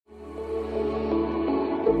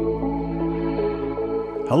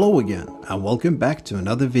Hello again and welcome back to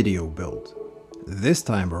another video build. This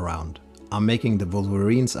time around, I'm making the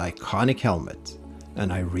Wolverine's iconic helmet,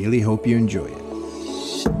 and I really hope you enjoy it.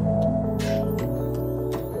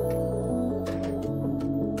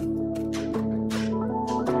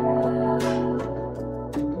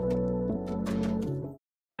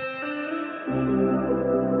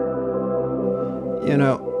 You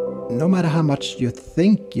know, no matter how much you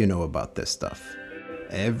think you know about this stuff,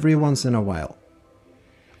 every once in a while,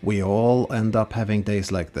 we all end up having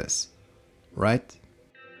days like this, right?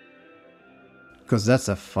 Because that's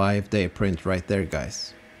a 5-day print right there,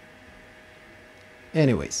 guys.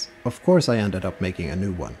 Anyways, of course I ended up making a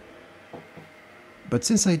new one. But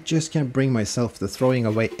since I just can't bring myself to throwing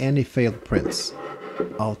away any failed prints,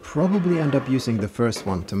 I'll probably end up using the first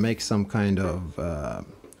one to make some kind of,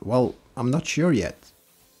 well, I'm not sure yet.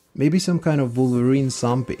 Maybe some kind of Wolverine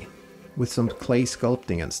zombie with some clay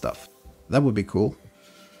sculpting and stuff. That would be cool.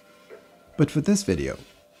 But for this video,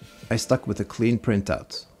 I stuck with a clean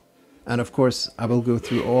printout. And of course, I will go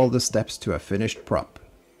through all the steps to a finished prop.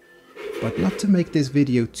 But not to make this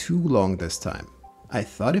video too long this time. I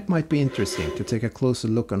thought it might be interesting to take a closer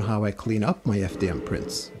look on how I clean up my FDM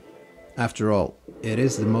prints. After all, it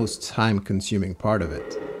is the most time-consuming part of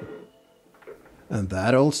it. And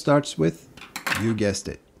that all starts with, you guessed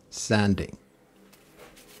it, sanding.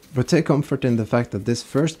 But take comfort in the fact that this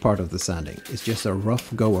first part of the sanding is just a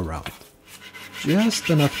rough go-around. Just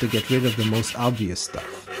enough to get rid of the most obvious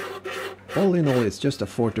stuff. All in all, it's just a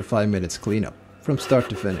 4 to 5 minutes cleanup, from start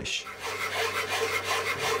to finish.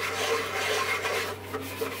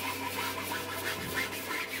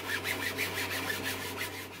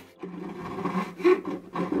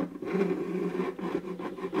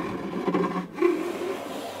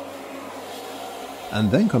 And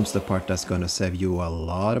then comes the part that's gonna save you a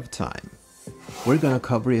lot of time. We're gonna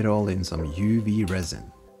cover it all in some UV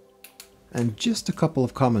resin. And just a couple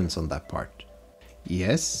of comments on that part.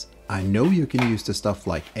 Yes, I know you can use the stuff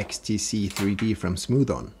like XTC 3D from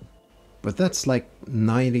Smooth-On, but that's like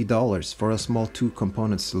 $90 for a small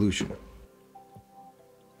 2-component solution.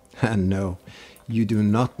 And no, you do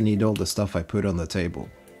not need all the stuff I put on the table.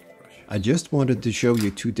 I just wanted to show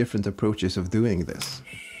you 2 different approaches of doing this.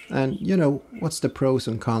 And you know, what's the pros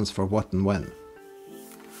and cons for what and when.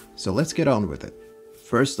 So let's get on with it.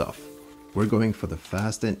 First off, we're going for the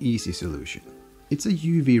fast and easy solution. It's a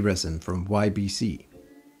UV resin from YBC.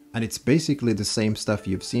 And it's basically the same stuff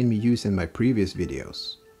you've seen me use in my previous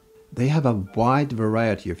videos. They have a wide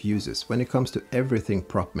variety of uses when it comes to everything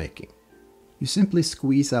prop making. You simply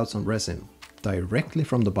squeeze out some resin directly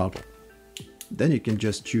from the bottle. Then you can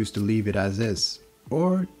just choose to leave it as is,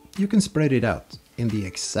 or you can spread it out in the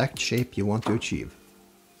exact shape you want to achieve.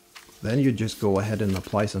 Then you just go ahead and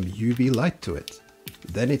apply some UV light to it.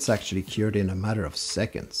 Then it's actually cured in a matter of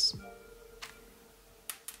seconds.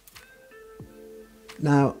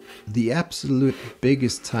 Now, the absolute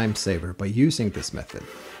biggest time saver by using this method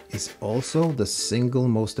is also the single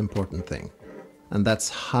most important thing, and that's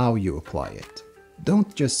how you apply it.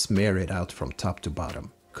 Don't just smear it out from top to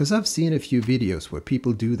bottom, because I've seen a few videos where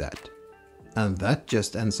people do that, and that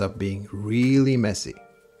just ends up being really messy.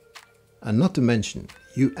 And not to mention,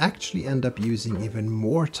 you actually end up using even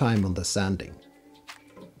more time on the sanding.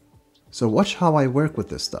 So watch how I work with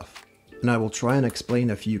this stuff, and I will try and explain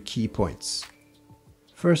a few key points.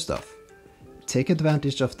 First off, take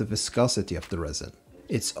advantage of the viscosity of the resin.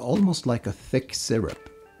 It's almost like a thick syrup.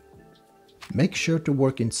 Make sure to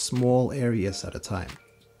work in small areas at a time.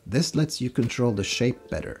 This lets you control the shape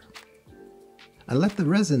better. And let the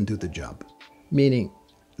resin do the job, meaning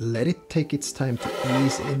let it take its time to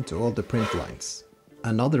ease into all the print lines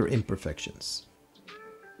and other imperfections.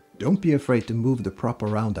 Don't be afraid to move the prop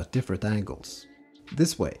around at different angles.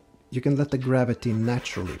 This way, you can let the gravity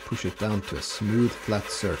naturally push it down to a smooth, flat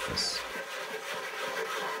surface.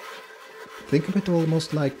 Think of it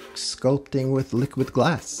almost like sculpting with liquid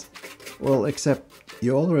glass. Well, except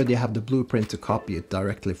you already have the blueprint to copy it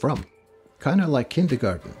directly from. Kinda like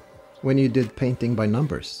kindergarten, when you did painting by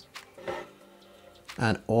numbers.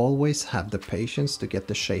 And always have the patience to get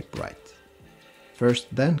the shape right.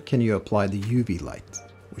 First then can you apply the UV light,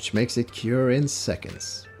 which makes it cure in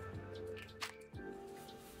seconds.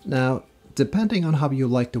 Now, depending on how you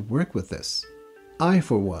like to work with this,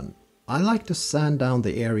 for one, I like to sand down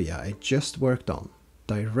the area I just worked on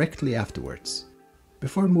directly afterwards,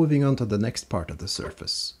 before moving on to the next part of the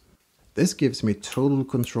surface. This gives me total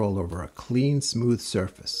control over a clean, smooth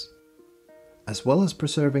surface, as well as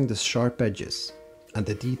preserving the sharp edges and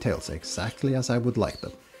the details exactly as I would like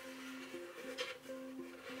them.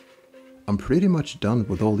 I'm pretty much done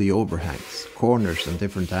with all the overhangs, corners and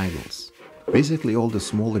different angles. basically all the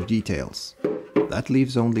smaller details. That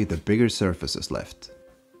leaves only the bigger surfaces left,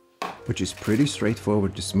 which is pretty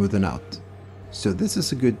straightforward to smoothen out. So this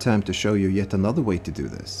is a good time to show you yet another way to do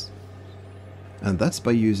this. And that's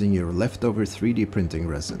by using your leftover 3D printing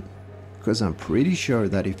resin. Because I'm pretty sure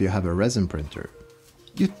that if you have a resin printer,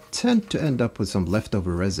 you tend to end up with some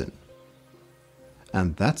leftover resin.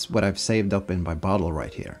 And that's what I've saved up in my bottle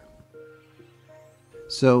right here.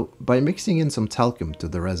 So by mixing in some talcum to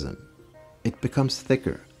the resin, it becomes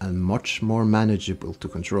thicker and much more manageable to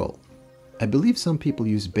control. I believe some people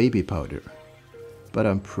use baby powder, but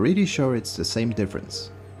I'm pretty sure it's the same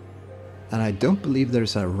difference. And I don't believe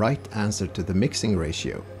there's a right answer to the mixing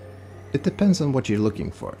ratio. It depends on what you're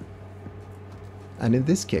looking for. And in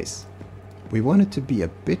this case, we want it to be a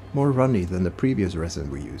bit more runny than the previous resin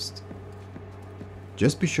we used.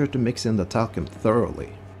 Just be sure to mix in the talcum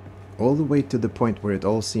thoroughly, all the way to the point where it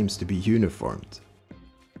all seems to be uniformed.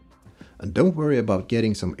 And don't worry about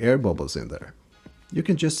getting some air bubbles in there. You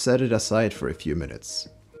can just set it aside for a few minutes.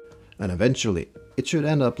 And eventually, it should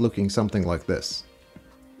end up looking something like this.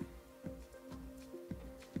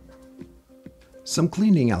 Some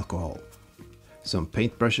cleaning alcohol, some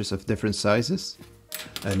paintbrushes of different sizes,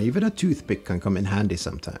 and even a toothpick can come in handy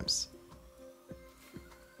sometimes.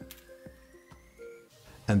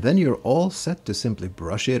 And then you're all set to simply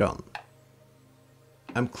brush it on.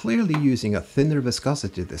 I'm clearly using a thinner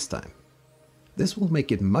viscosity this time. This will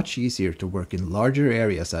make it much easier to work in larger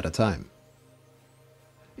areas at a time.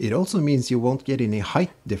 It also means you won't get any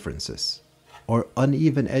height differences or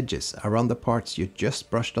uneven edges around the parts you just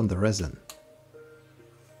brushed on the resin.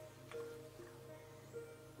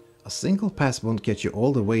 A single pass won't get you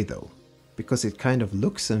all the way though, because it kind of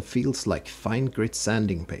looks and feels like fine grit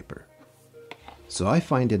sanding paper. So I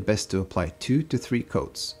find it best to apply 2 to 3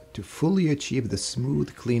 coats to fully achieve the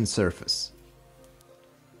smooth, clean surface.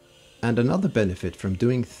 And another benefit from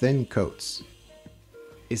doing thin coats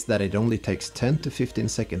is that it only takes 10 to 15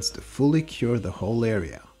 seconds to fully cure the whole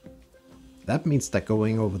area. That means that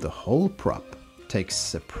going over the whole prop takes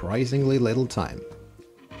surprisingly little time.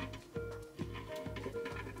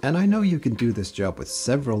 And I know you can do this job with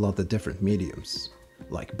several other different mediums,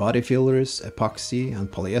 like body fillers, epoxy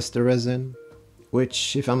and polyester resin,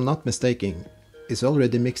 which, if I'm not mistaken, is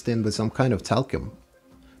already mixed in with some kind of talcum,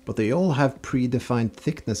 but they all have predefined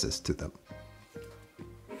thicknesses to them.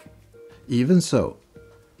 Even so,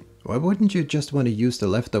 why wouldn't you just want to use the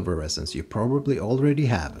leftover resins you probably already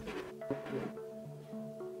have?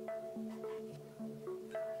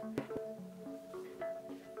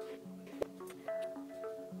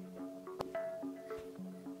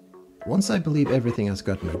 Once I believe everything has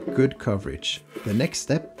gotten a good coverage, the next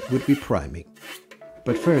step would be priming.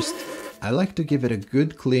 But first, I like to give it a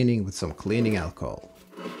good cleaning with some cleaning alcohol.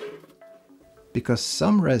 Because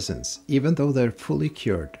some resins, even though they're fully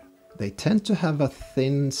cured, they tend to have a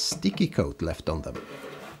thin, sticky coat left on them.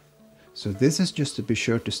 So this is just to be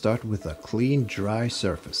sure to start with a clean, dry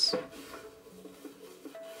surface.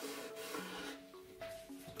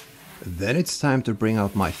 Then it's time to bring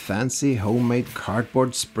out my fancy homemade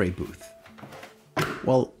cardboard spray booth.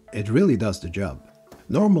 Well, it really does the job.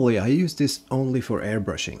 Normally I use this only for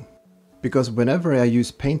airbrushing, because whenever I use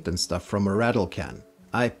paint and stuff from a rattle can,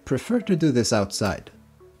 I prefer to do this outside.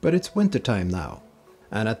 But it's wintertime now,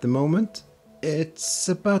 and at the moment it's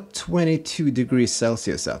about 22 degrees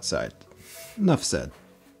Celsius outside. Enough said.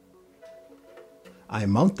 I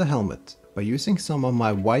mount the helmet by using some of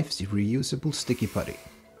my wife's reusable sticky putty.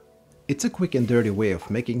 It's a quick and dirty way of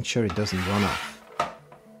making sure it doesn't run off.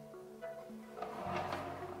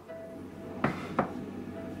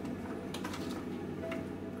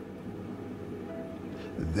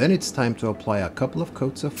 Then it's time to apply a couple of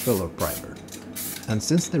coats of filler primer. And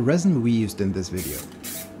since the resin we used in this video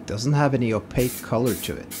doesn't have any opaque color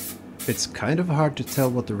to it, it's kind of hard to tell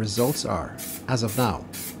what the results are as of now.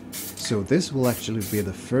 So this will actually be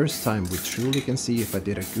the first time we truly can see if I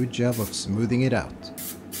did a good job of smoothing it out.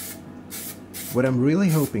 What I'm really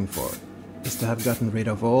hoping for is to have gotten rid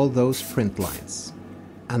of all those print lines,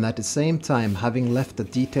 and at the same time having left the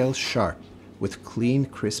details sharp with clean,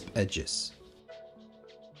 crisp edges.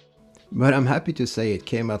 But I'm happy to say it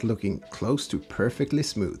came out looking close to perfectly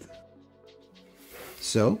smooth.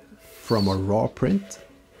 So, from a raw print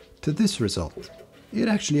to this result, it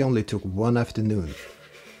actually only took one afternoon.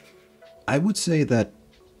 I would say that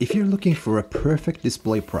if you're looking for a perfect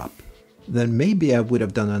display prop, then maybe I would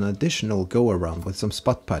have done an additional go around with some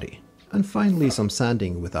spot putty, and finally some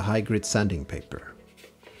sanding with a high grit sanding paper.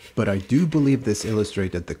 But I do believe this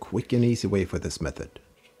illustrated the quick and easy way for this method.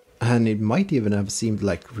 And it might even have seemed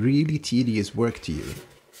like really tedious work to you.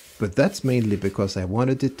 But that's mainly because I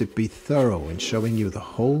wanted it to be thorough in showing you the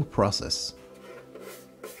whole process.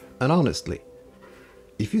 And honestly,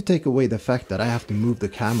 if you take away the fact that I have to move the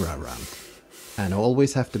camera around, and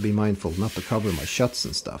always have to be mindful not to cover my shots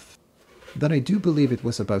and stuff, then I do believe it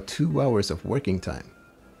was about 2 hours of working time,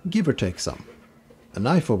 give or take some. And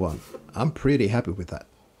I, for one, I'm pretty happy with that.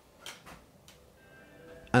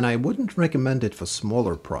 And I wouldn't recommend it for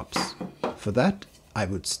smaller props. For that, I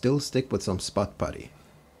would still stick with some spot putty.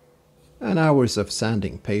 And hours of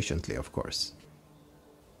sanding patiently, of course.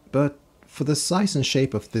 But for the size and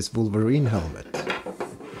shape of this Wolverine helmet,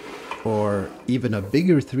 or even a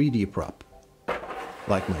bigger 3D prop,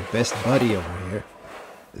 like my best buddy over here,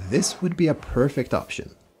 this would be a perfect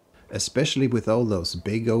option, especially with all those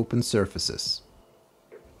big open surfaces.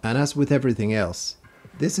 And as with everything else,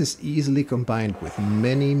 this is easily combined with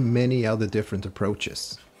many other different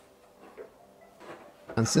approaches.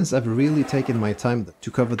 And since I've really taken my time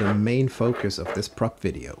to cover the main focus of this prop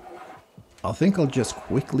video, I think I'll just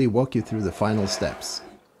quickly walk you through the final steps.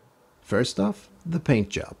 First off, the paint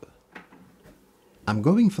job. I'm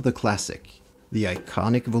going for the classic, the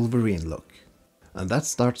iconic Wolverine look, and that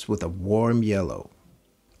starts with a warm yellow,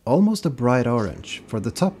 almost a bright orange for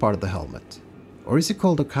the top part of the helmet. Or is it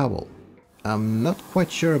called a cowl? I'm not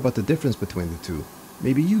quite sure about the difference between the two,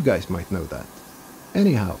 maybe you guys might know that.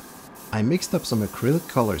 Anyhow, I mixed up some acrylic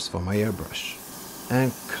colors for my airbrush,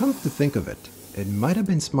 and come to think of it, it might have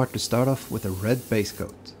been smart to start off with a red base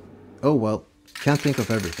coat. Oh well, can't think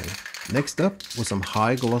of everything. Next up was some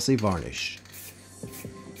high glossy varnish.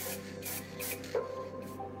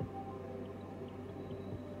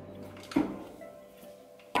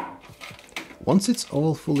 Once it's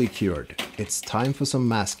all fully cured, it's time for some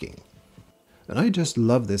masking. And I just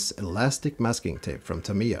love this elastic masking tape from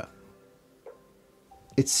Tamiya.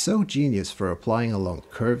 It's so genius for applying along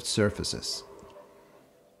curved surfaces.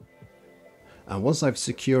 And once I've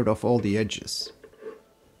secured off all the edges,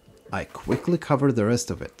 I quickly cover the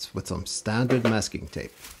rest of it with some standard masking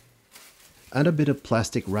tape and a bit of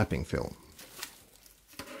plastic wrapping film.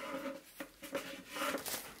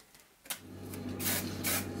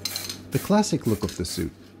 The classic look of the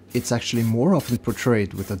suit, it's actually more often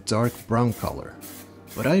portrayed with a dark brown color,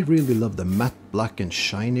 but I really love the matte black and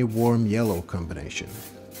shiny warm yellow combination,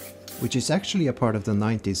 which is actually a part of the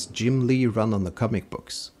 90s Jim Lee run on the comic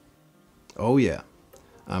books. Oh yeah,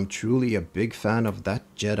 I'm truly a big fan of that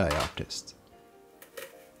Jedi artist.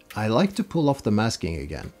 I like to pull off the masking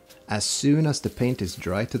again, as soon as the paint is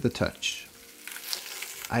dry to the touch.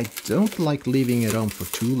 I don't like leaving it on for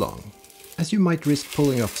too long, as you might risk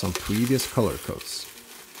pulling off some previous color coats.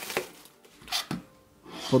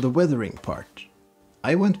 For the weathering part,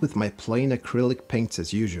 I went with my plain acrylic paints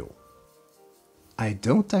as usual. I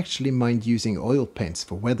don't actually mind using oil paints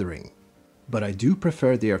for weathering, but I do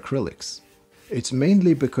prefer the acrylics. It's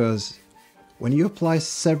mainly because when you apply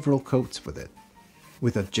several coats with it,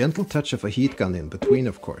 with a gentle touch of a heat gun in between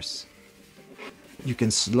of course, you can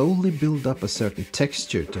slowly build up a certain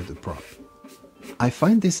texture to the prop. I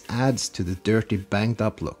find this adds to the dirty banged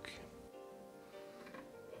up look.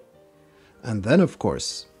 And then of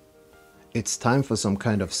course, it's time for some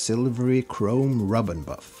kind of silvery chrome rub and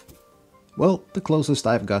buff. Well, the closest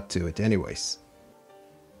I've got to it anyways.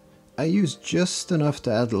 I use just enough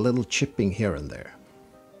to add a little chipping here and there.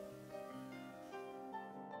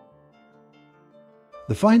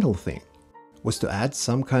 The final thing was to add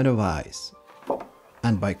some kind of eyes.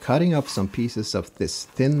 And by cutting off some pieces of this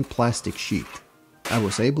thin plastic sheet, I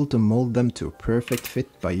was able to mold them to a perfect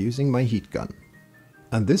fit by using my heat gun.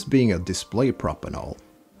 And this being a display prop and all,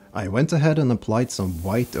 I went ahead and applied some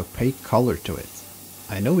white opaque color to it.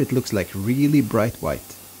 I know it looks like really bright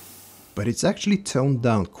white, but it's actually toned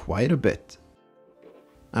down quite a bit.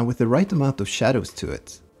 And with the right amount of shadows to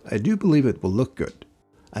it, I do believe it will look good,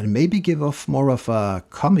 and maybe give off more of a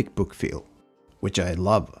comic book feel, which I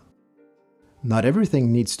love. Not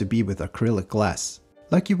everything needs to be with acrylic glass,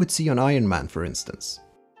 like you would see on Iron Man for instance.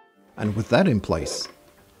 And with that in place,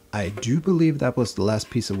 I do believe that was the last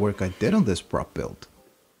piece of work I did on this prop build.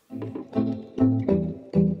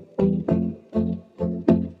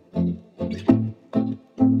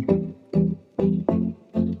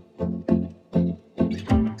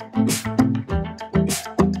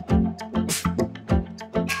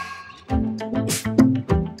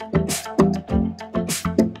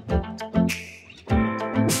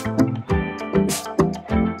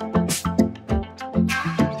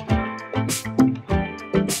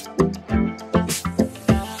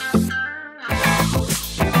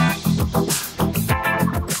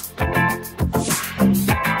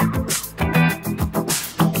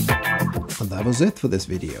 That was it for this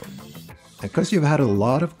video. And because you've had a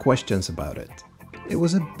lot of questions about it, it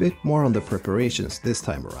was a bit more on the preparations this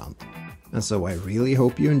time around, and so I really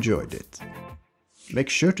hope you enjoyed it. Make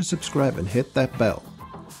sure to subscribe and hit that bell,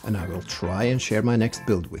 and I will try and share my next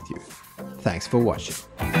build with you. Thanks for watching.